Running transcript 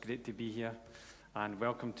Great to be here, and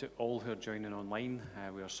welcome to all who are joining online.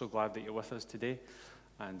 We are so glad that you're with us today,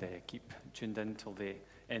 and keep tuned in till the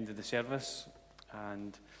end of the service.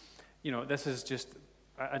 And, this is just,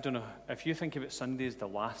 I don't know, if you think about Sunday as the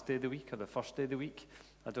last day of the week or the first day of the week,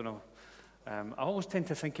 I don't know. I always tend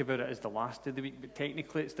to think about it as the last day of the week, but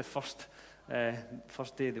technically it's the first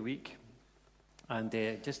day of the week. And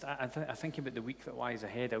I think about the week that lies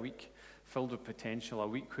ahead, a week filled with potential, a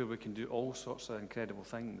week where we can do all sorts of incredible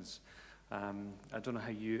things. I don't know how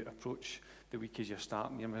you approach the week as you're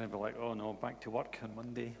starting. You might be like, oh no, back to work on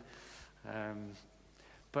Monday.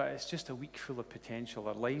 But it's just a week full of potential.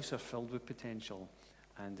 Our lives are filled with potential.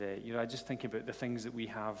 And, I just think about the things that we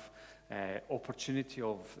have opportunity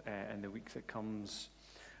of in the week that comes.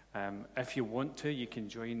 If you want to, you can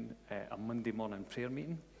join a Monday morning prayer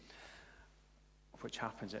meeting, which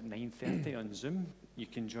happens at 9:30 on Zoom. You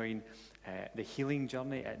can join the healing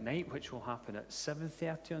journey at night, which will happen at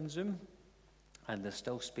 7:30 on Zoom. And there's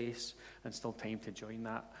still space and still time to join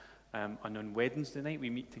that. And on Wednesday night,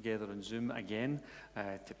 we meet together on Zoom again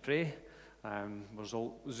to pray. We're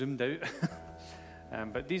all zoomed out.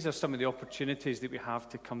 But these are some of the opportunities that we have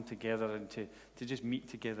to come together and to just meet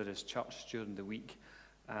together as church during the week.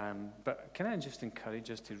 But can I just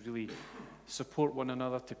encourage us to really support one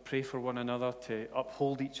another, to pray for one another, to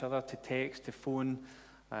uphold each other, to text, to phone.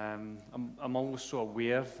 I'm always so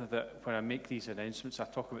aware that when I make these announcements, I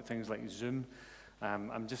talk about things like Zoom.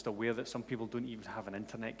 I'm just aware that some people don't even have an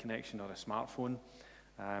internet connection or a smartphone.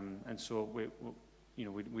 And so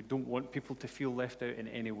we don't want people to feel left out in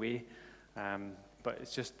any way. But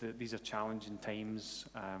it's just that these are challenging times,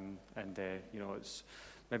 and it's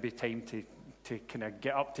maybe time to kind of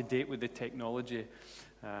get up to date with the technology.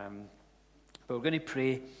 But we're going to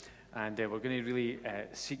pray, and we're going to really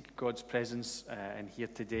seek God's presence in here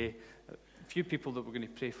today. A few people that we're going to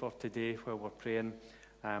pray for today while we're praying,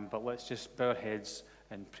 but let's just bow our heads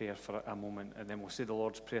in prayer for a moment, and then we'll say the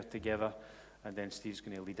Lord's Prayer together, and then Steve's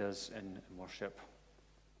going to lead us in worship.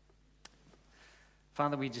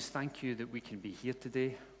 Father, we just thank you that we can be here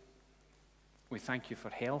today. We thank you for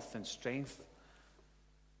health and strength.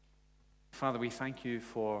 Father, we thank you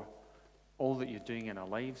for all that you're doing in our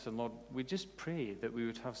lives. And Lord, we just pray that we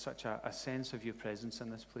would have such a sense of your presence in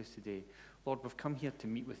this place today. Lord, we've come here to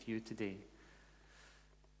meet with you today.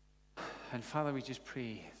 And Father, we just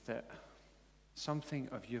pray that something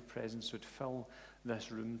of your presence would fill this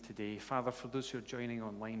room today. Father, for those who are joining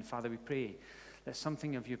online, Father, we pray that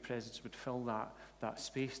something of your presence would fill that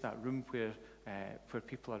space, that room where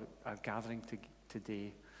people are gathering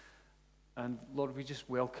today. And Lord, we just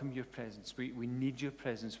welcome your presence. We need your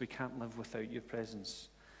presence. We can't live without your presence.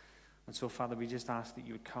 And so, Father, we just ask that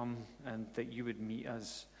you would come and that you would meet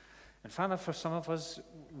us. And Father, for some of us,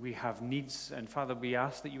 we have needs. And Father, we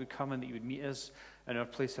ask that you would come and that you would meet us in our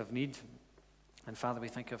place of need. And Father, we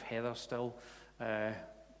think of Heather still.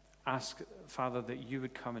 Ask, Father, that you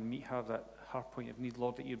would come and meet her at her point of need.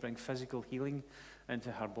 Lord, that you bring physical healing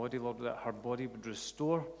into her body. Lord, that her body would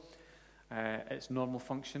restore its normal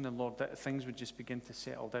function, and Lord, that things would just begin to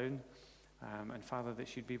settle down, and Father, that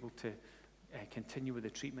she'd be able to continue with the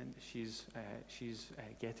treatment that she's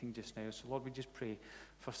getting just now. So Lord, we just pray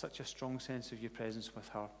for such a strong sense of your presence with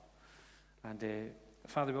her. And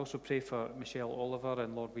Father, we also pray for Michelle Oliver,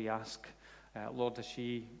 and Lord, we ask, Lord, that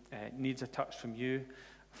she needs a touch from you.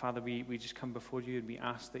 Father, we just come before you and we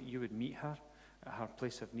ask that you would meet her at her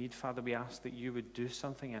place of need. Father, we ask that you would do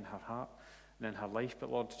something in her heart and in her life, but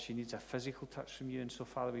Lord, she needs a physical touch from you. And so,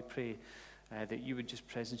 Father, we pray that you would just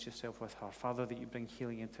presence yourself with her. Father, that you bring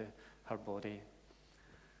healing into her body.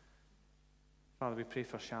 Father, we pray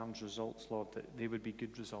for Sharon's results, Lord, that they would be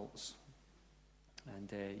good results.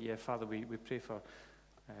 And Father, we pray for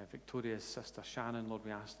Victoria's sister Shannon. Lord,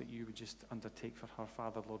 we ask that you would just undertake for her.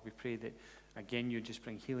 Father, Lord, we pray that, again, you would just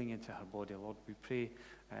bring healing into her body. Lord, we pray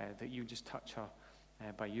that you would just touch her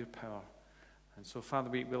by your power. And so, Father,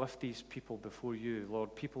 we lift these people before you,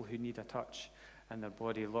 Lord, people who need a touch in their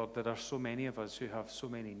body. Lord, there are so many of us who have so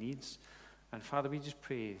many needs. And Father, we just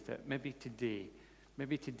pray that maybe today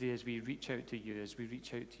as we reach out to you, as we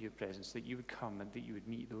reach out to your presence, that you would come and that you would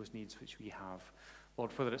meet those needs which we have.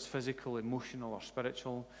 Lord, whether it's physical, emotional, or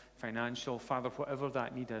spiritual, financial, Father, whatever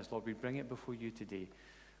that need is, Lord, we bring it before you today.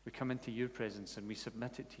 We come into your presence and we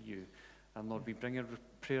submit it to you. And Lord, we bring our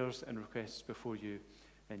prayers and requests before you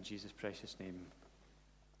in Jesus' precious name.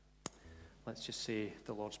 Let's just say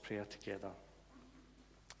the Lord's Prayer together.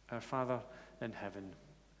 Our Father in heaven,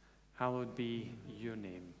 hallowed be your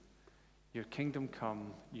name. Your kingdom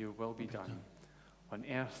come, your will be done, on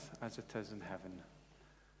earth as it is in heaven.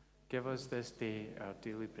 Give us this day our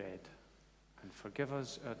daily bread, and forgive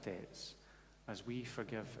us our debts, as we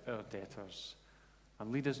forgive our debtors.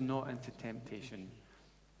 And lead us not into temptation,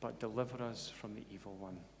 but deliver us from the evil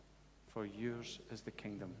one. For yours is the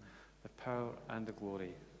kingdom, the power, and the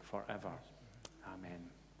glory forever. Amen.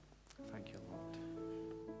 Thank you, Lord.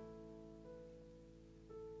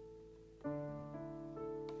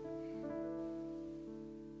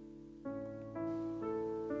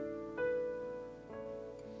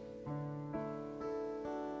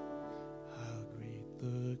 How great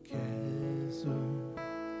the chasm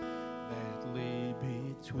that lay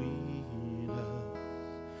between us,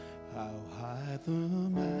 how high the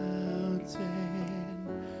mountain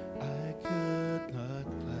I could not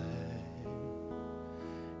climb.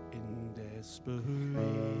 In desperation,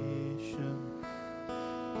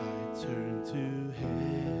 I turned to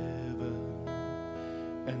heaven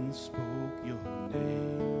and spoke your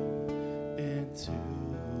name into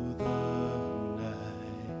the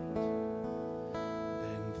night.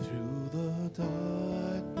 Then through the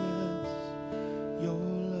darkness, your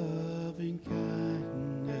loving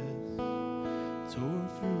kindness tore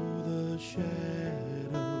through the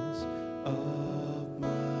shadows of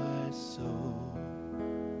my soul.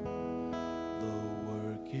 The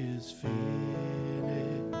work is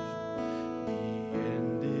finished, the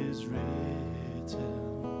end is written.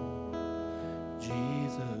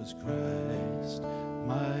 Jesus Christ,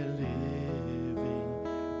 my living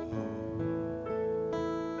hope.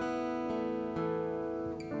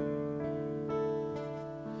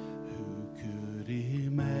 Who could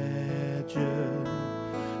imagine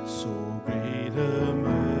so great a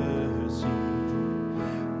mercy?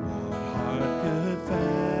 What heart could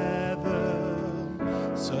fathom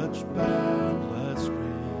such boundless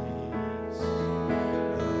grace?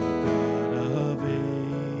 The God of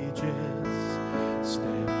ages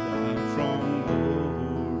stepped down from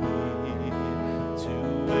glory to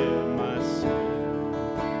wear my sin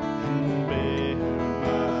and bear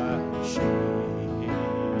my shame.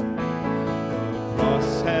 The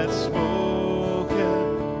cross has spoken,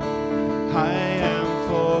 I am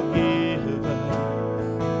forgiven.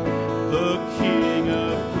 The King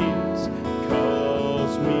of Kings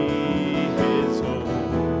calls me his own.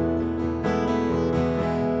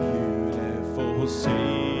 Beautiful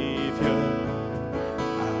Savior,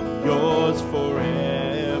 I'm yours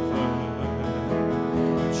forever.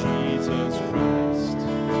 Jesus Christ,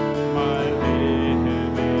 my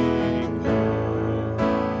living hope.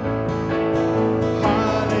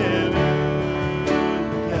 Hallelujah.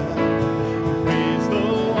 Praise the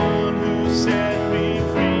one who set me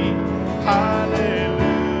free. Hallelujah.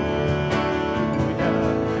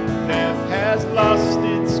 Death has lost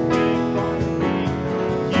its grip on me.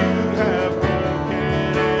 You have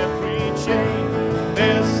broken every chain.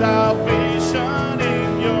 There's salvation in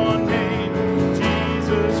your name.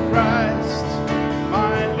 Jesus Christ,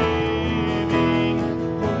 my living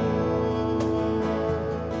hope.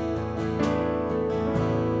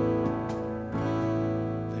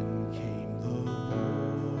 Then came the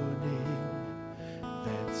warning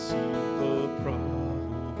that sealed the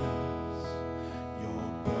promise. Your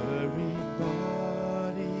buried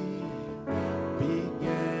body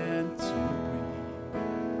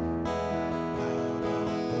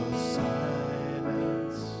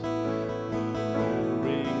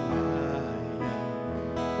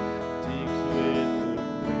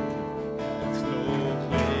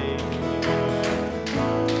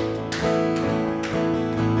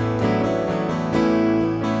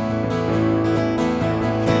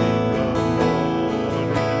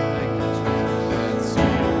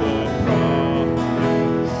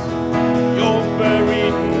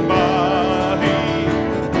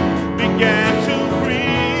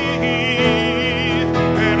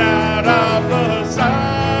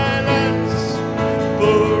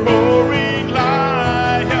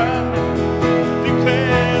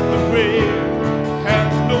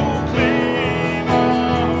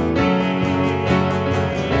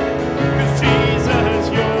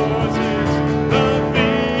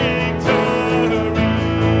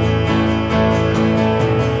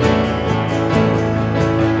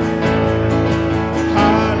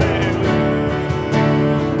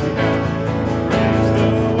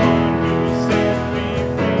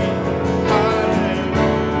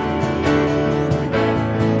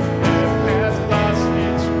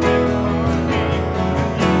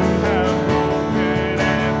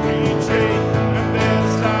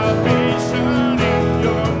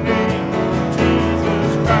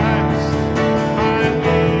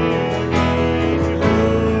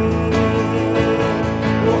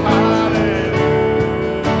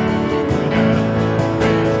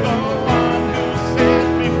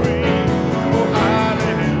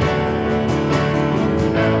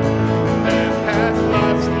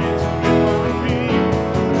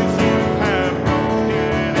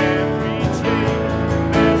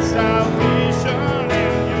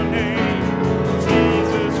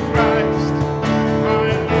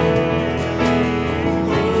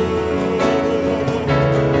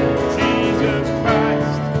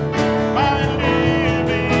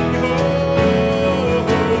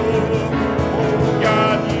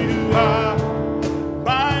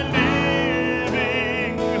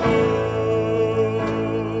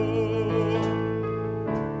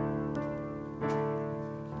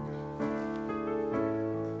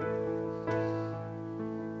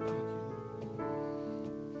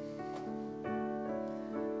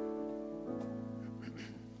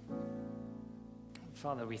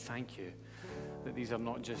Father, we thank you that these are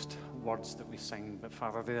not just words that we sing, but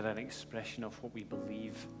Father, they're an expression of what we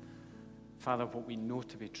believe. Father, what we know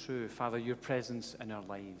to be true. Father, your presence in our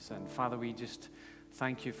lives. And Father, we just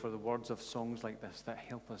thank you for the words of songs like this that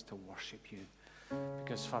help us to worship you.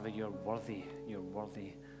 Because Father, you're worthy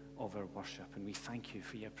of our worship. And we thank you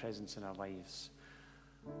for your presence in our lives.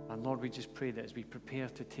 And Lord, we just pray that as we prepare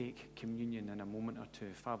to take communion in a moment or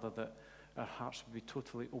two, Father, that our hearts will be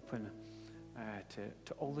totally open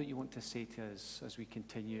to all that you want to say to us as we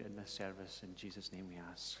continue in this service. In Jesus' name we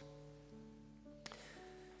ask. Do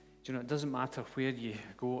you know, it doesn't matter where you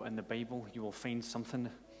go in the Bible, you will find something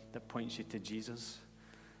that points you to Jesus.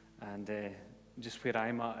 And just where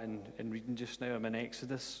I'm at in reading just now, I'm in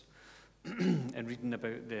Exodus and reading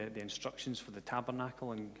about the instructions for the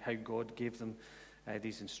tabernacle and how God gave them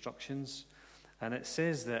these instructions. And it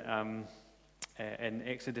says that in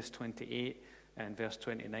Exodus 28 and verse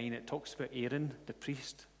 29, it talks about Aaron, the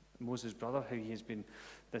priest, Moses' brother, how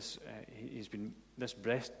this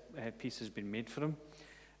breast piece has been made for him.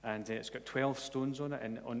 And it's got 12 stones on it,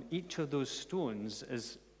 and on each of those stones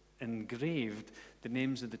is engraved the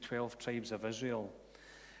names of the 12 tribes of Israel.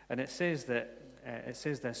 And it says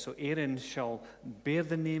this, so Aaron shall bear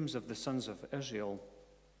the names of the sons of Israel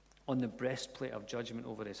on the breastplate of judgment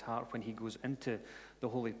over his heart when he goes into the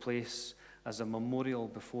holy place as a memorial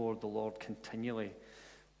before the Lord continually.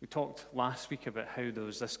 We talked last week about how there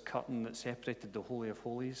was this curtain that separated the Holy of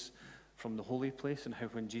Holies from the holy place, and how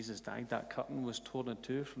when Jesus died, that curtain was torn in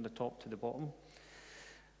two from the top to the bottom.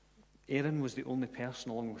 Aaron was the only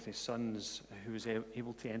person, along with his sons, who was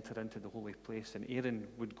able to enter into the holy place. And Aaron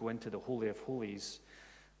would go into the Holy of Holies,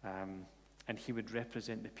 and he would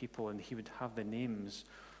represent the people, and he would have the names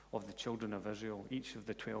of the children of Israel, each of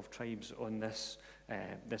the 12 tribes, on this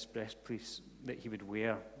breastpiece that he would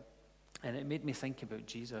wear. And it made me think about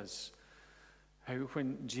Jesus. How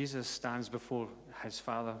when Jesus stands before his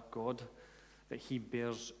Father, God, that he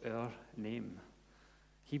bears our name.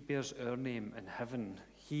 He bears our name in heaven.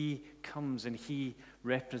 He comes and he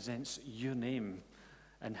represents your name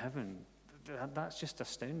in heaven. That's just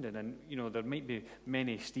astounding. And, you know, there might be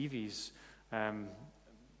many Stevies,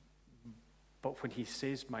 but when he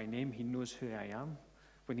says my name, he knows who I am.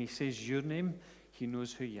 When he says your name, he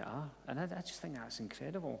knows who you are. And I just think that's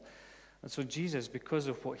incredible. And so Jesus, because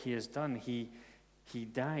of what he has done, he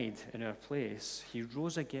died in our place. He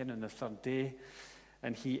rose again on the third day,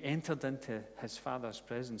 and he entered into his Father's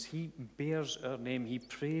presence. He bears our name. He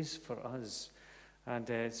prays for us.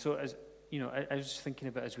 And so, as you know, I was thinking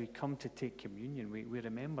about as we come to take communion, we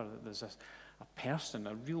remember that there's a person,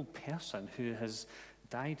 a real person, who has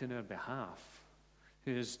died on our behalf,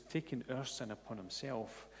 who has taken our sin upon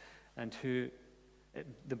himself, and who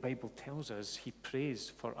the Bible tells us he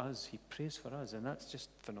prays for us. He prays for us, and that's just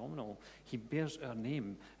phenomenal. He bears our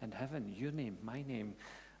name in heaven, your name, my name,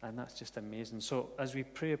 and that's just amazing. So as we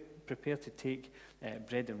prepare to take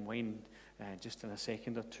bread and wine just in a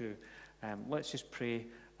second or two, let's just pray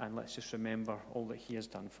and let's just remember all that he has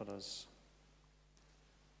done for us.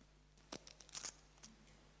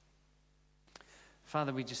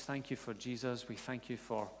 Father, we just thank you for Jesus. We thank you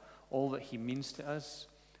for all that he means to us.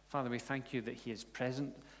 Father, we thank you that he is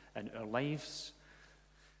present in our lives.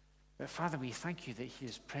 But Father, we thank you that he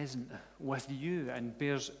is present with you and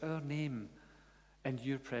bears our name in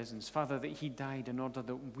your presence. Father, that he died in order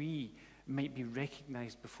that we might be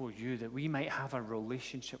recognized before you, that we might have a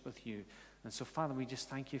relationship with you. And so, Father, we just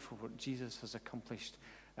thank you for what Jesus has accomplished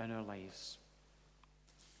in our lives.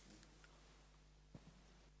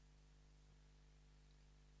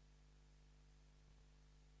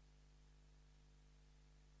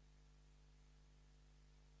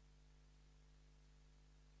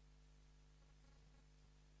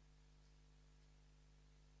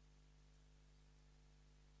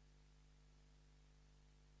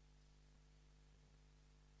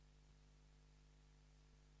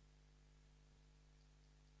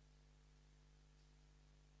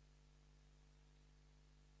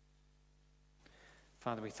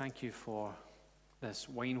 Father, we thank you for this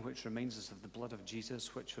wine which reminds us of the blood of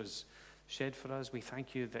Jesus, which was shed for us. We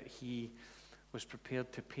thank you that he was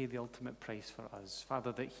prepared to pay the ultimate price for us.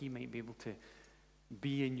 Father, that he might be able to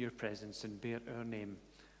be in your presence and bear our name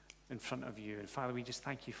in front of you. And Father, we just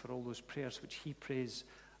thank you for all those prayers which he prays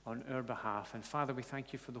on our behalf. And Father, we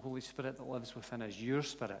thank you for the Holy Spirit that lives within us, your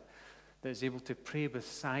Spirit, that is able to pray with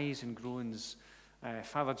sighs and groans.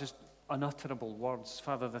 Father, just unutterable words.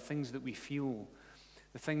 Father, the things that we feel,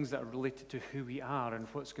 the things that are related to who we are and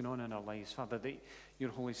what's going on in our lives, Father, that your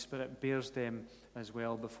Holy Spirit bears them as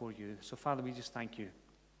well before you. So, Father, we just thank you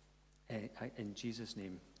in Jesus'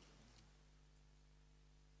 name.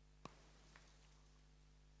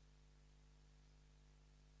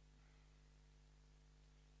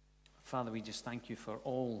 Father, we just thank you for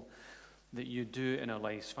all that you do in our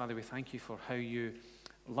lives. Father, we thank you for how you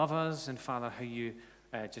love us, and Father, how you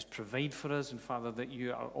just provide for us, and Father, that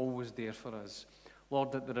you are always there for us.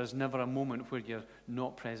 Lord, that there is never a moment where you're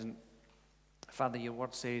not present. Father, your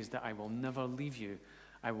word says that I will never leave you.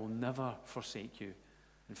 I will never forsake you.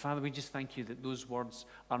 And Father, we just thank you that those words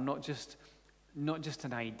are not just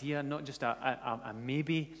an idea, not just a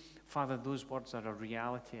maybe. Father, those words are a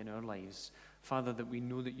reality in our lives. Father, that we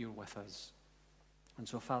know that you're with us. And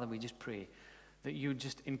so, Father, we just pray that you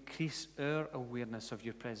just increase our awareness of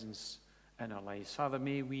your presence in our lives. Father,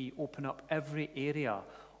 may we open up every area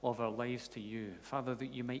of our lives to you. Father,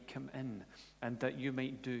 that you might come in and that you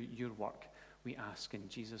might do your work. We ask in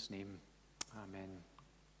Jesus' name. Amen.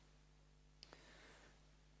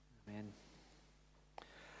 Amen.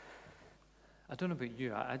 I don't know about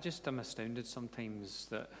you. I just am astounded sometimes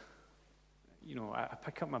that, I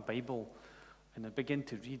pick up my Bible and I begin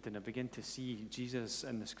to read and I begin to see Jesus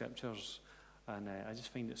in the scriptures. And I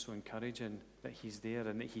just find it so encouraging that he's there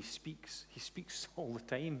and that he speaks. He speaks all the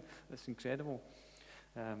time. That's incredible.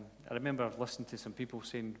 I remember listening to some people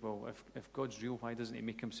saying, well, if God's real, why doesn't he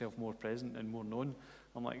make himself more present and more known?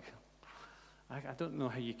 I'm like, I don't know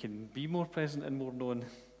how you can be more present and more known.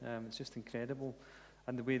 It's just incredible.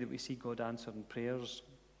 And the way that we see God answering prayers.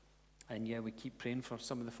 And yeah, we keep praying for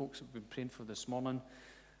some of the folks that we've been praying for this morning.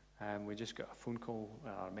 We just got a phone call,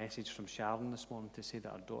 or a message from Sharon this morning to say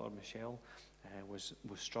that our daughter Michelle was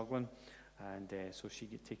struggling. And so she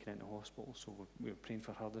got taken into hospital. So we were praying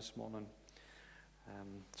for her this morning.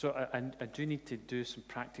 So I do need to do some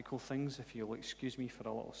practical things, if you'll excuse me for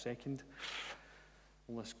a little second.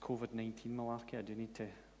 All this COVID-19 malarkey, I do need to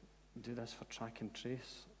do this for track and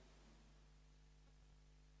trace.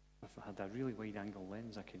 If I had a really wide-angle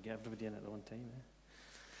lens, I could get everybody in at the one time.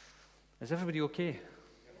 Is everybody okay?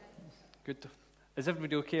 Good. Is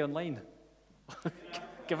everybody okay online?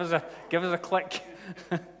 Give us a click.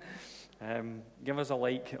 Give us a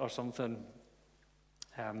like or something.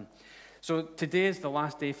 So today is the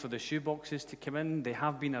last day for the shoeboxes to come in. They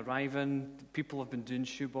have been arriving. People have been doing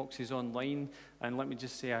shoeboxes online. And let me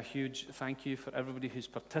just say a huge thank you for everybody who's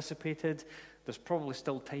participated. There's probably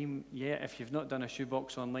still time yet. If you've not done a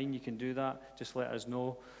shoebox online, you can do that. Just let us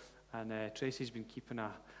know. And Tracy's been keeping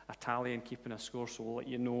a tally and keeping a score, so we'll let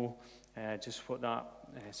you know just what that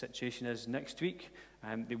situation is next week.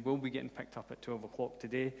 They will be getting picked up at 12 o'clock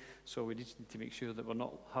today, so we just need to make sure that we're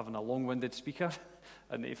not having a long-winded speaker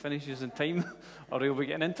and that he finishes in time, or he'll be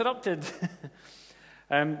getting interrupted.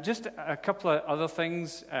 Just a couple of other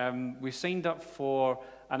things. We signed up for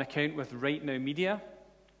an account with Right Now Media,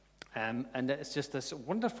 and it's just this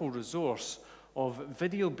wonderful resource of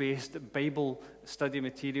video-based Bible study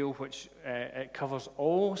material, which it covers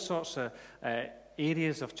all sorts of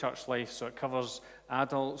areas of church life. So it covers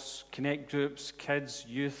adults, connect groups, kids,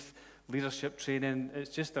 youth, leadership training.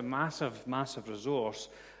 It's just a massive, massive resource.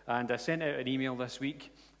 And I sent out an email this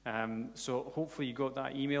week. So hopefully you got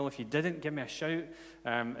that email. If you didn't, give me a shout.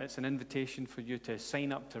 It's an invitation for you to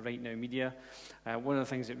sign up to Right Now Media. One of the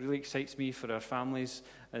things that really excites me for our families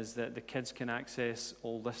is that the kids can access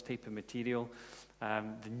all this type of material.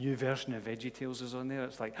 The new version of VeggieTales is on there.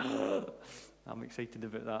 It's like, I'm excited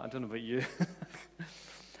about that. I don't know about you.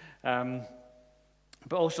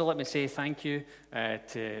 But also let me say thank you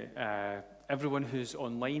to everyone who's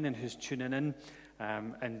online and who's tuning in.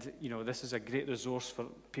 And, this is a great resource for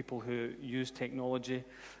people who use technology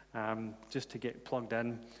just to get plugged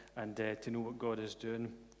in and to know what God is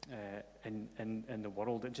doing in the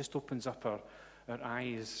world. It just opens up our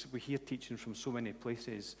eyes. We hear teaching from so many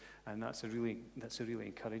places, and that's a really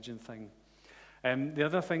encouraging thing. The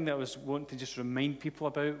other thing that I was wanting to just remind people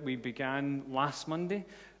about, we began last Monday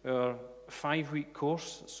our 5-week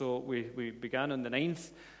course. So we began on the 9th.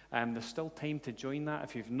 There's still time to join that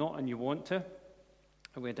if you've not and you want to.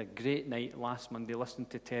 We had a great night last Monday listening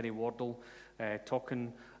to Terry Wardle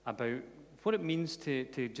talking about what it means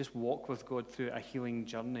to just walk with God through a healing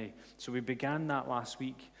journey. So we began that last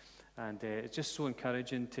week, and it's just so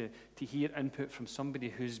encouraging to hear input from somebody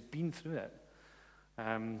who's been through it.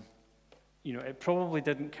 It probably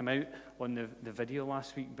didn't come out on the video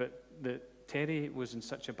last week, but Terry was in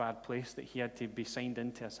such a bad place that he had to be signed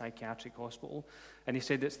into a psychiatric hospital. And he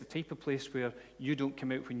said it's the type of place where you don't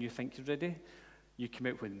come out when you think you're ready. You come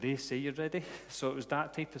out when they say you're ready. So it was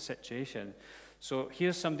that type of situation. So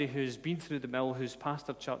here's somebody who's been through the mill, who's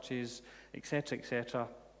pastored churches, etc.,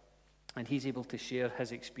 and he's able to share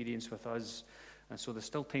his experience with us. And so there's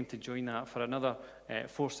still time to join that for another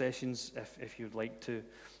 4 sessions if you'd like to.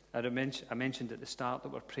 I mentioned at the start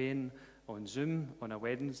that we're praying on Zoom on a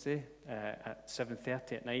Wednesday at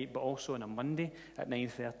 7:30 at night, but also on a Monday at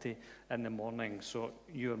 9:30 in the morning. So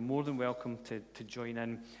you're more than welcome to join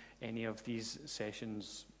in any of these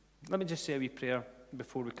sessions. Let me just say a wee prayer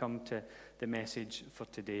before we come to the message for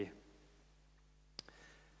today.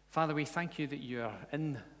 Father, we thank you that you are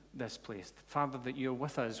in this place. Father, that you're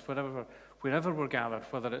with us wherever we're gathered,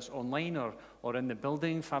 whether it's online or in the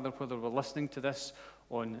building. Father, whether we're listening to this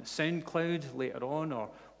on SoundCloud later on or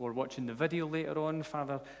we're watching the video later on,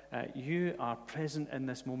 Father, you are present in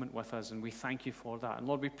this moment with us, and we thank you for that. And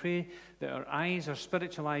Lord, we pray that our eyes, our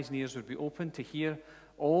spiritual eyes and ears would be open to hear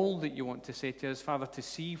all that you want to say to us, Father, to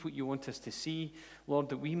see what you want us to see, Lord,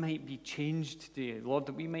 that we might be changed today, Lord,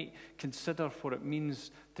 that we might consider what it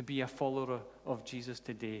means to be a follower of Jesus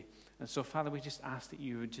today. And so, Father, we just ask that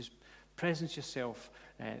you would just presence yourself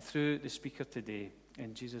through the speaker today.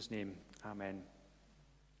 In Jesus' name, amen.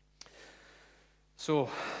 So,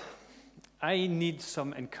 I need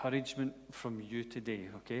some encouragement from you today,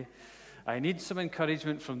 okay? I need some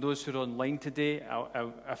encouragement from those who are online today.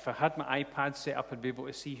 If I had my iPad set up, I'd be able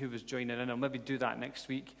to see who was joining in. I'll maybe do that next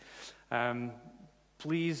week.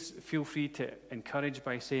 Please feel free to encourage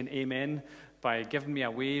by saying amen, by giving me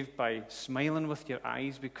a wave, by smiling with your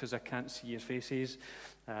eyes because I can't see your faces.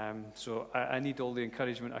 So I need all the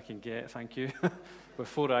encouragement I can get, thank you, with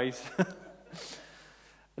 4 eyes.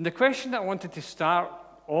 And the question that I wanted to start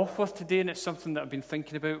off with today, and it's something that I've been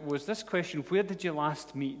thinking about, was this question: where did you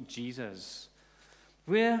last meet Jesus?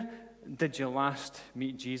 Where did you last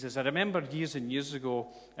meet Jesus? I remember years and years ago,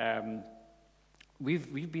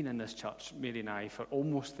 we've been in this church, Mary and I, for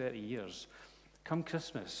almost 30 years. Come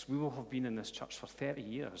Christmas, we will have been in this church for 30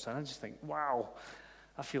 years. And I just think, wow,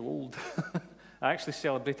 I feel old. I actually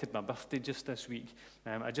celebrated my birthday just this week.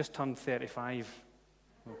 I just turned 35,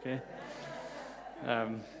 okay?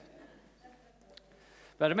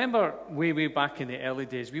 But I remember way back in the early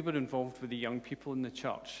days, we were involved with the young people in the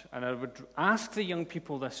church. And I would ask the young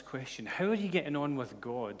people this question: how are you getting on with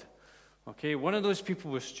God? Okay, one of those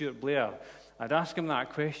people was Stuart Blair. I'd ask him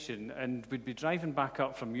that question, and we'd be driving back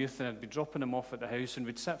up from youth, and I'd be dropping him off at the house, and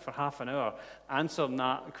we'd sit for half an hour answering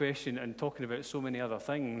that question and talking about so many other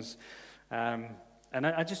things. And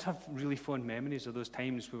I just have really fond memories of those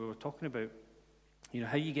times where we were talking about,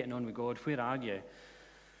 how are you getting on with God? Where are you?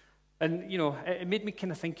 And, it made me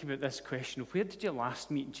kind of think about this question: where did you last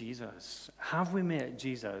meet Jesus? Have we met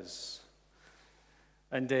Jesus?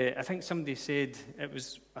 And I think somebody said,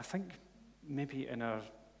 maybe in our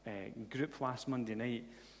group last Monday night,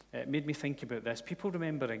 it made me think about this. People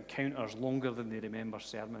remember encounters longer than they remember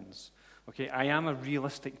sermons. Okay, I am a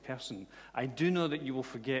realistic person. I do know that you will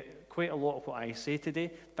forget quite a lot of what I say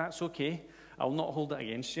today. That's okay. I'll not hold it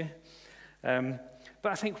against you.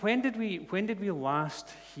 But I think, when did we last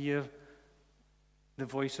hear the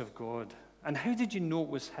voice of God? And how did you know it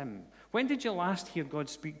was him? When did you last hear God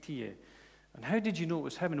speak to you? And how did you know it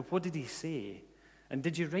was him? And what did he say? And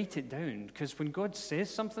did you write it down? Because when God says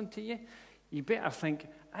something to you, you better think,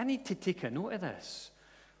 I need to take a note of this.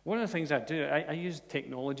 One of the things I do, I use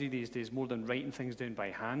technology these days more than writing things down by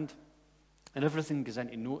hand. And everything goes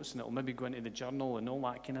into notes, and it'll maybe go into the journal and all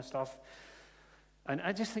that kind of stuff. And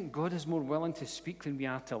I just think God is more willing to speak than we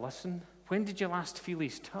are to listen. When did you last feel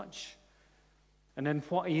his touch? And in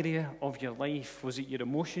what area of your life? Was it your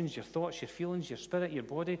emotions, your thoughts, your feelings, your spirit, your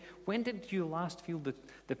body? When did you last feel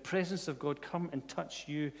the presence of God come and touch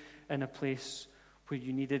you in a place where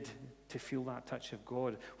you needed to feel that touch of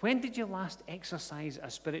God? When did you last exercise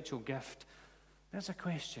a spiritual gift? There's a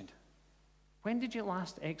question. When did you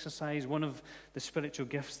last exercise one of the spiritual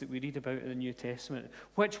gifts that we read about in the New Testament?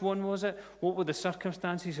 Which one was it? What were the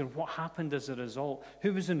circumstances, and what happened as a result?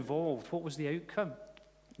 Who was involved? What was the outcome?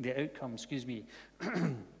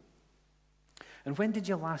 And when did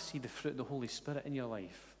you last see the fruit of the Holy Spirit in your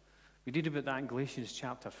life? We read about that in Galatians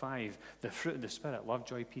chapter 5, the fruit of the Spirit: love,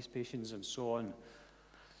 joy, peace, patience, and so on.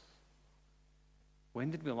 When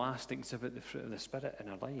did we last exhibit the fruit of the Spirit in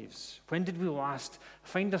our lives? When did we last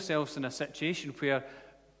find ourselves in a situation where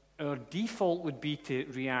our default would be to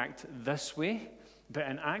react this way, but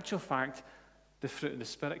in actual fact, the fruit of the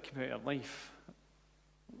Spirit came out of life?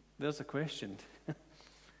 There's a question.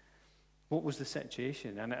 What was the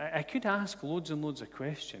situation? And I could ask loads and loads of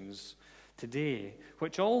questions today,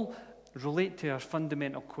 which all relate to our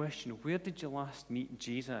fundamental question: where did you last meet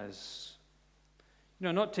Jesus?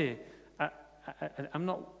 I'm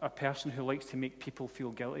not a person who likes to make people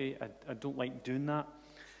feel guilty. I don't like doing that.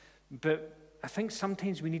 But I think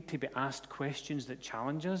sometimes we need to be asked questions that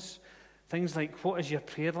challenge us. Things like, what is your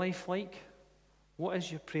prayer life like? What is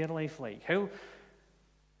your prayer life like?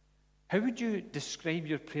 How would you describe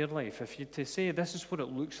your prayer life if you to say, this is what it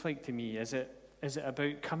looks like to me? Is it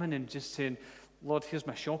about coming and just saying, Lord, here's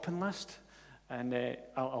my shopping list, and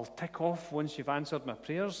I'll tick off once you've answered my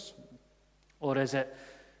prayers? Or is it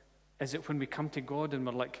when we come to God and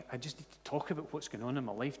we're like, I just need to talk about what's going on in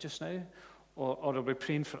my life just now? Or are we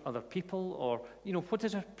praying for other people? Or, what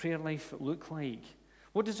does our prayer life look like?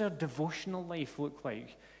 What does our devotional life look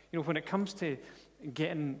like? When it comes to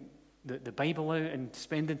getting the Bible out and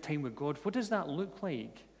spending time with God, what does that look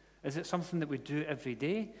like? Is it something that we do every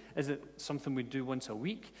day? Is it something we do once a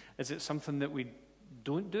week? Is it something that we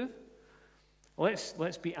don't do?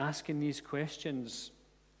 Let's be asking these questions.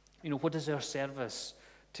 What does our service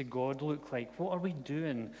to God look like? What are we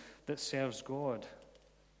doing that serves God?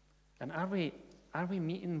 And are we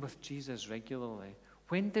meeting with Jesus regularly?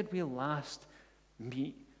 When did we last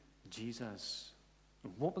meet Jesus?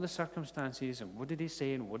 And what were the circumstances? And what did he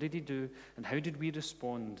say? And what did he do? And how did we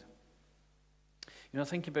respond?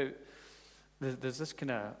 Think about, there's this kind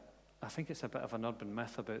of, I think it's a bit of an urban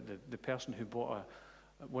myth about the person who bought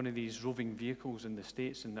one of these roving vehicles in the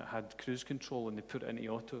States and that had cruise control, and they put it into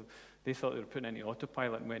auto. They thought they were putting it into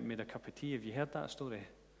autopilot and went and made a cup of tea. Have you heard that story?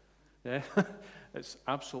 Yeah, it's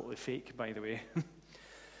absolutely fake, by the way.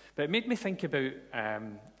 But it made me think about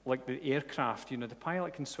like the aircraft. The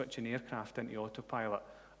pilot can switch an aircraft into autopilot,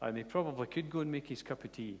 and he probably could go and make his cup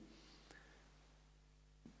of tea.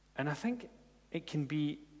 And I think it can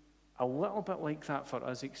be a little bit like that for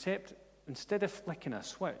us, except instead of flicking a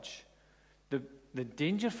switch, the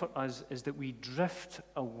danger for us is that we drift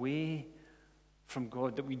away from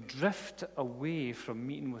God, that we drift away from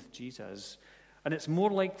meeting with Jesus. And it's more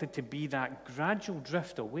likely to be that gradual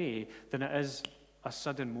drift away than it is a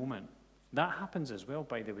sudden moment. That happens as well,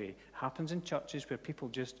 by the way. It happens in churches where people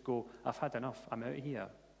just go, I've had enough, I'm out of here.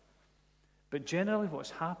 But generally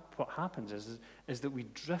what happens is that we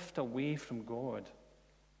drift away from God.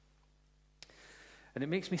 And it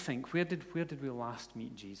makes me think, where did we last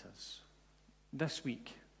meet Jesus? This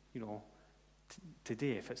week,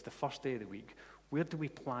 today, if it's the first day of the week, where do we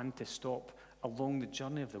plan to stop along the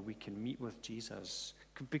journey of the week and meet with Jesus?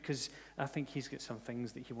 Because I think he's got some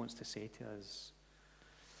things that he wants to say to us.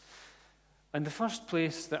 And the first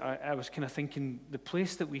place that I was kind of thinking, the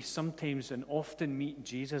place that we sometimes and often meet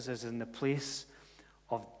Jesus is in the place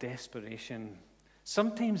of desperation.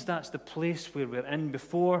 Sometimes that's the place where we're in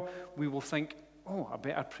before we will think, I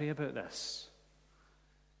better pray about this.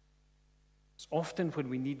 It's often when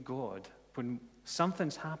we need God, when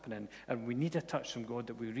something's happening and we need a touch from God,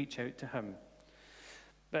 that we reach out to him.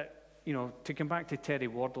 But, to come back to Terry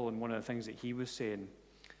Wardle and one of the things that he was saying,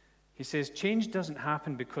 he says, change doesn't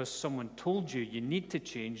happen because someone told you need to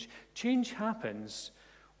change. Change happens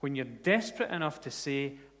when you're desperate enough to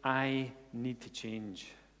say, I need to change.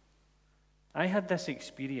 I had this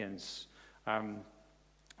experience, I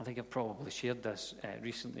think I've probably shared this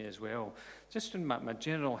recently as well, just in my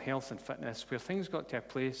general health and fitness, where things got to a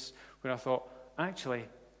place where I thought, actually,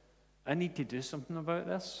 I need to do something about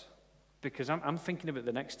this, because I'm thinking about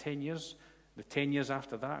the next 10 years, the 10 years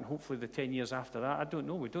after that, and hopefully the 10 years after that. I don't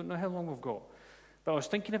know. We don't know how long we've got. But I was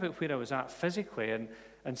thinking about where I was at physically,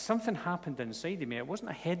 and something happened inside of me. It wasn't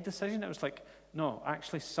a head decision. It was like, no,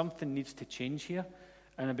 actually something needs to change here.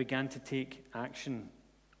 And I began to take action.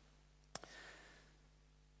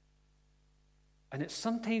 And it's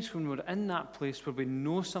sometimes when we're in that place where we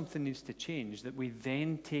know something needs to change that we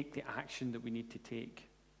then take the action that we need to take.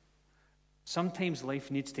 Sometimes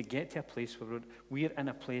life needs to get to a place where we're in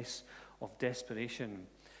a place of desperation.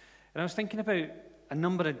 And I was thinking about a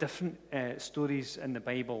number of different stories in the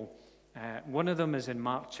Bible. One of them is in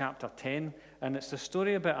Mark chapter 10, and it's the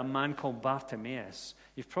story about a man called Bartimaeus.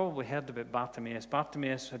 You've probably heard about Bartimaeus.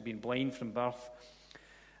 Bartimaeus had been blind from birth,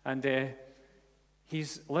 and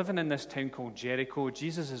he's living in this town called Jericho.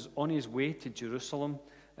 Jesus is on his way to Jerusalem,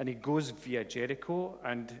 and he goes via Jericho,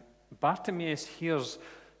 and Bartimaeus hears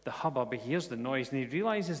the hubbub, he hears the noise, and he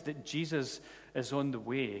realizes that Jesus is on the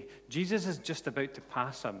way. Jesus is just about to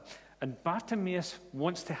pass him. And Bartimaeus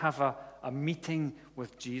wants to have a meeting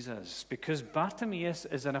with Jesus because Bartimaeus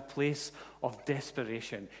is in a place of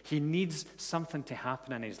desperation. He needs something to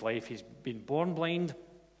happen in his life. He's been born blind.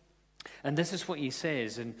 And this is what he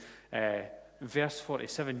says in verse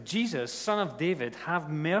 47. Jesus, Son of David, have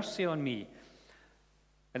mercy on me.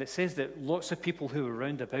 And it says that lots of people who were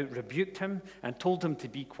round about rebuked him and told him to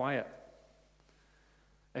be quiet.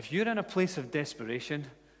 If you're in a place of desperation,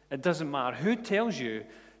 it doesn't matter who tells you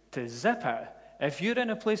to zip it. If you're in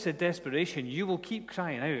a place of desperation, you will keep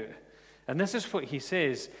crying out. And this is what he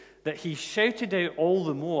says, that he shouted out all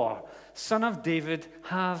the more, Son of David,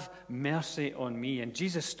 have mercy on me. And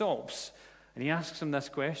Jesus stops and he asks him this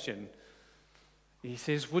question. He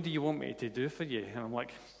says, what do you want me to do for you? And I'm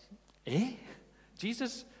like, eh?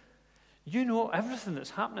 Jesus, you know everything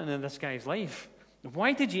that's happening in this guy's life.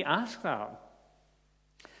 Why did you ask that?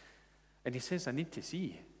 And he says, I need to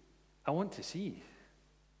see. I want to see.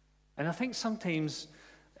 And I think sometimes,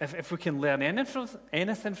 if we can learn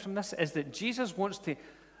anything from this, is that Jesus wants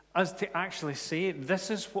us to actually say,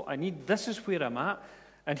 this is what I need, this is where I'm at,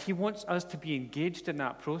 and he wants us to be engaged in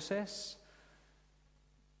that process.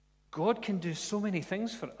 God can do so many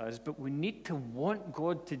things for us, but we need to want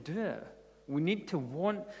God to do it. We need to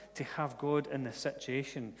want to have God in the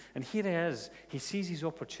situation. And here he is. He sees his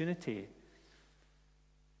opportunity.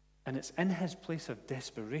 And it's in his place of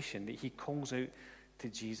desperation that he calls out to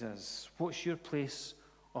Jesus. What's your place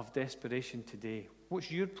of desperation today? What's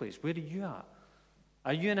your place? Where are you at?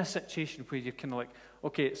 Are you in a situation where you're kind of like,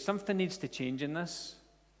 okay, something needs to change in this?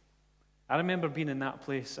 I remember being in that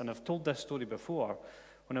place, and I've told this story before.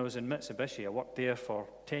 When I was in Mitsubishi, I worked there for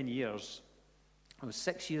 10 years. I was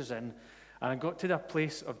 6 years in, and I got to that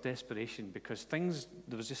place of desperation because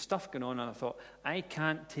there was just stuff going on, and I thought, I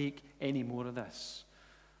can't take any more of this.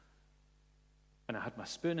 And I had my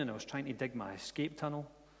spoon, and I was trying to dig my escape tunnel,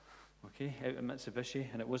 okay, out of Mitsubishi,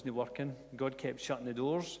 and it wasn't working. God kept shutting the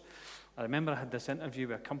doors. I remember I had this interview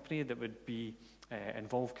with a company that would be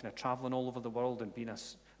involved kind of traveling all over the world and being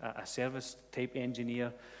a service-type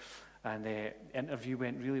engineer. And the interview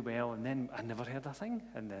went really well, and then I never heard a thing,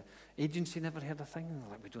 and the agency never heard a thing. And they're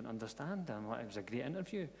like, we don't understand. And I'm like, it was a great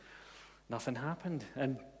interview. Nothing happened,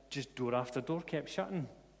 and just door after door kept shutting.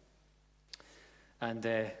 And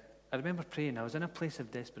I remember praying. I was in a place of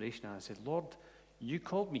desperation, and I said, Lord, you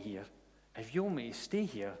called me here. If you want me to stay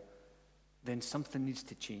here, then something needs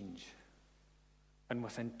to change. And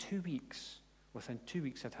within 2 weeks,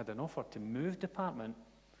 I'd had an offer to move department.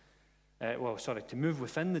 To move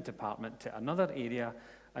within the department to another area.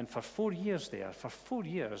 And for 4 years there,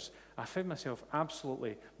 I found myself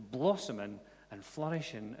absolutely blossoming and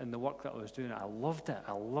flourishing in the work that I was doing. I loved it.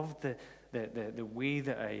 I loved the way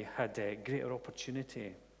that I had a greater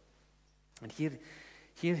opportunity. And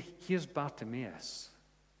here's Bartimaeus.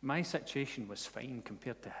 My situation was fine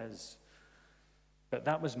compared to his. But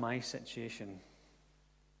that was my situation.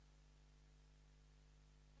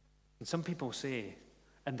 And some people say,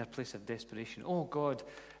 in their place of desperation, oh God,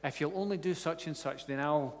 if you'll only do such and such, then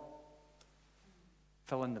I'll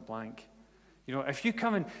fill in the blank. You know, if you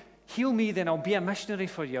come and heal me, then I'll be a missionary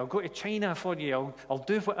for you. I'll go to China for you. I'll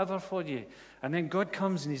do whatever for you. And then God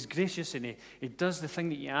comes and he's gracious and he does the thing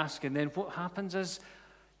that you ask. And then what happens is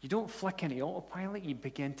you don't flick into autopilot. You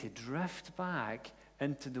begin to drift back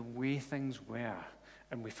into the way things were.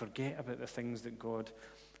 And we forget about the things that God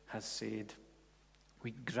has said.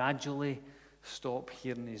 We gradually stop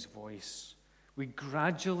hearing his voice. We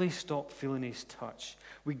gradually stop feeling his touch.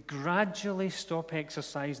 We gradually stop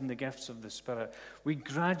exercising the gifts of the Spirit. We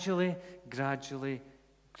gradually.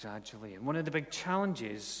 And one of the big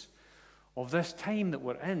challenges of this time that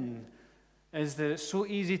we're in is that it's so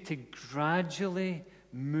easy to gradually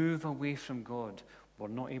move away from God. We're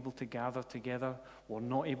not able to gather together. We're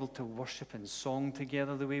not able to worship in song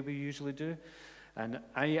together the way we usually do. And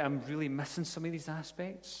I am really missing some of these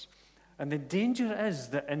aspects. And the danger is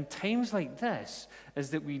that in times like this,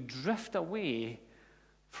 is that we drift away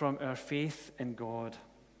from our faith in God.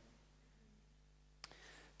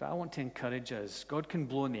 But I want to encourage us. God can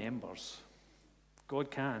blow in the embers.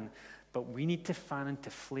 God can. But we need to fan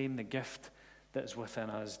into flame the gift that's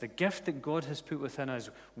within us. The gift that God has put within us.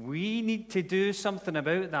 We need to do something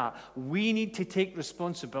about that. We need to take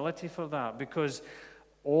responsibility for that. Because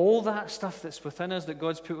all that stuff that's within us, that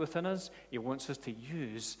God's put within us, he wants us to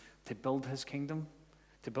use to build his kingdom,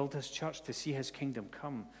 to build his church, to see his kingdom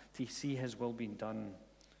come, to see his will being done.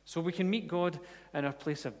 So we can meet God in our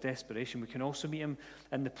place of desperation. We can also meet him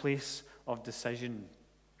in the place of decision.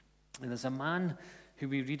 And there's a man who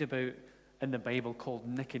we read about in the Bible called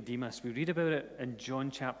Nicodemus. We read about it in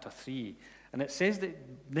John chapter 3. And it says that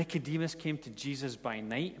Nicodemus came to Jesus by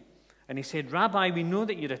night. And he said, Rabbi, we know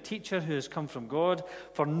that you're a teacher who has come from God,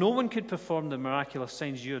 for no one could perform the miraculous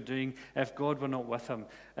signs you're doing if God were not with him.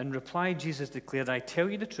 In reply, Jesus declared, I tell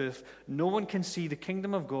you the truth, no one can see the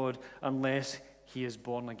kingdom of God unless he is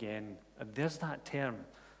born again. And there's that term.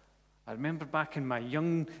 I remember back in my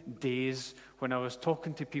young days when I was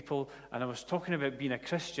talking to people and I was talking about being a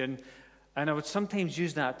Christian, and I would sometimes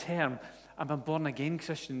use that term, I'm a born-again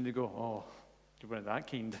Christian, and they go, oh, you're one of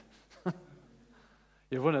that kind.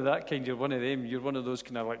 You're one of that kind, you're one of them, you're one of those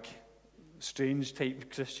kind of like strange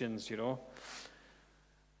type Christians, you know.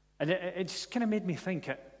 And it just kind of made me think,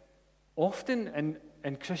 often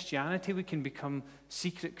in Christianity we can become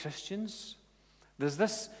secret Christians. There's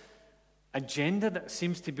this agenda that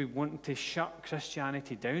seems to be wanting to shut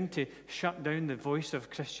Christianity down, to shut down the voice of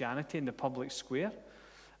Christianity in the public square.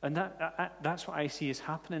 And that's what I see is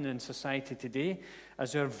happening in society today.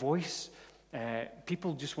 As our voice,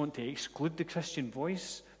 people just want to exclude the Christian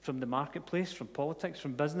voice from the marketplace, from politics,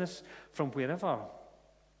 from business, from wherever.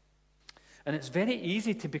 And it's very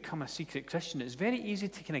easy to become a secret Christian. It's very easy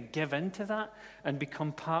to kind of give into that and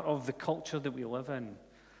become part of the culture that we live in.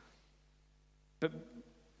 But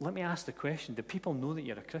let me ask the question, do people know that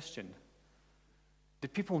you're a Christian? Do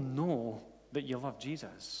people know that you love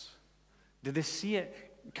Jesus? Do they see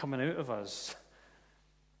it coming out of us?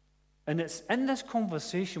 And it's in this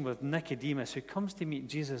conversation with Nicodemus, who comes to meet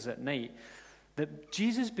Jesus at night, that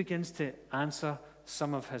Jesus begins to answer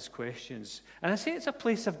some of his questions. And I say it's a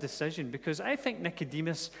place of decision because I think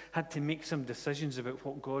Nicodemus had to make some decisions about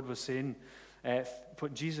what God was saying,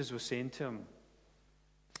 what Jesus was saying to him.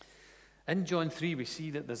 In John 3, we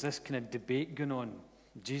see that there's this kind of debate going on.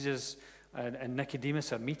 Jesus and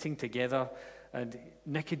Nicodemus are meeting together, and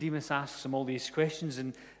Nicodemus asks him all these questions,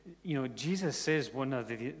 and Jesus says one of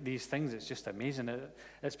these things that's just amazing.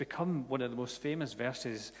 It's become one of the most famous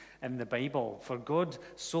verses in the Bible. For God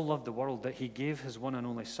so loved the world that he gave his one and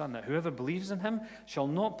only Son, that whoever believes in him shall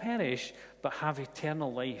not perish, but have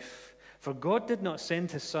eternal life. For God did not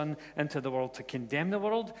send his Son into the world to condemn the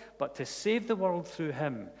world, but to save the world through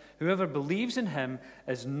him. Whoever believes in him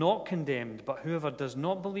is not condemned, but whoever does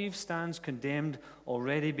not believe stands condemned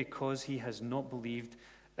already because he has not believed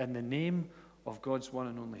in the name of God's one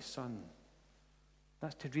and only Son.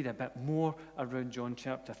 That's to read a bit more around John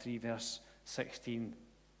chapter 3, verse 16.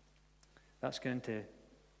 That's going into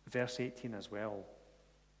verse 18 as well.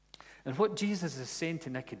 And what Jesus is saying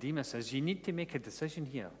to Nicodemus is, you need to make a decision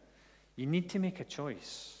here. You need to make a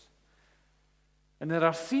choice. And there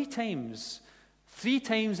are three times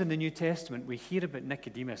in the New Testament we hear about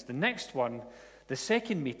Nicodemus. The next one, the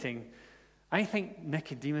second meeting, I think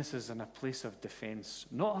Nicodemus is in a place of defense,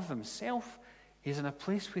 not of himself. He's in a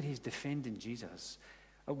place where he's defending Jesus.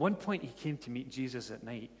 At one point, he came to meet Jesus at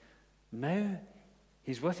night. Now,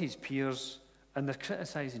 he's with his peers, and they're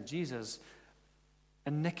criticizing Jesus,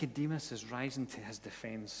 and Nicodemus is rising to his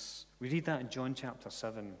defense. We read that in John chapter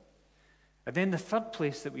 7. And then the third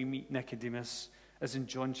place that we meet Nicodemus is in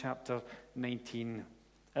John chapter 19,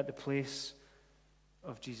 at the place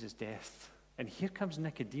of Jesus' death. And here comes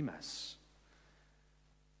Nicodemus.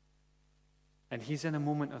 And he's in a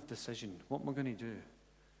moment of decision. What am I going to do?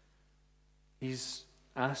 He's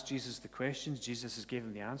asked Jesus the questions. Jesus has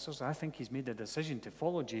given the answers. I think he's made the decision to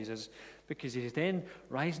follow Jesus because he's then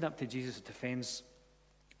rising up to Jesus' defense.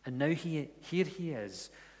 And now here he is,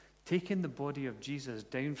 taking the body of Jesus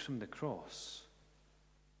down from the cross,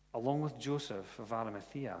 along with Joseph of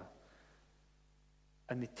Arimathea,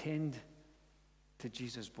 and they tend to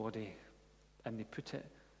Jesus' body and they put it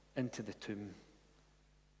into the tomb.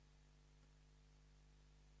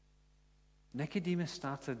 Nicodemus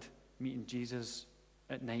started meeting Jesus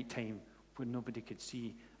at night time when nobody could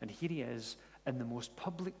see, and here he is in the most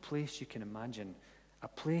public place you can imagine, a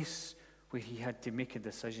place where he had to make a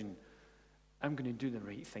decision. I'm going to do the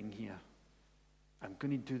right thing here. I'm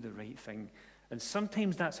going to do the right thing. And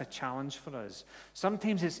sometimes that's a challenge for us.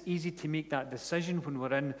 Sometimes it's easy to make that decision when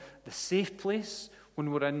we're in the safe place,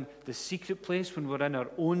 when we're in the secret place, when we're in our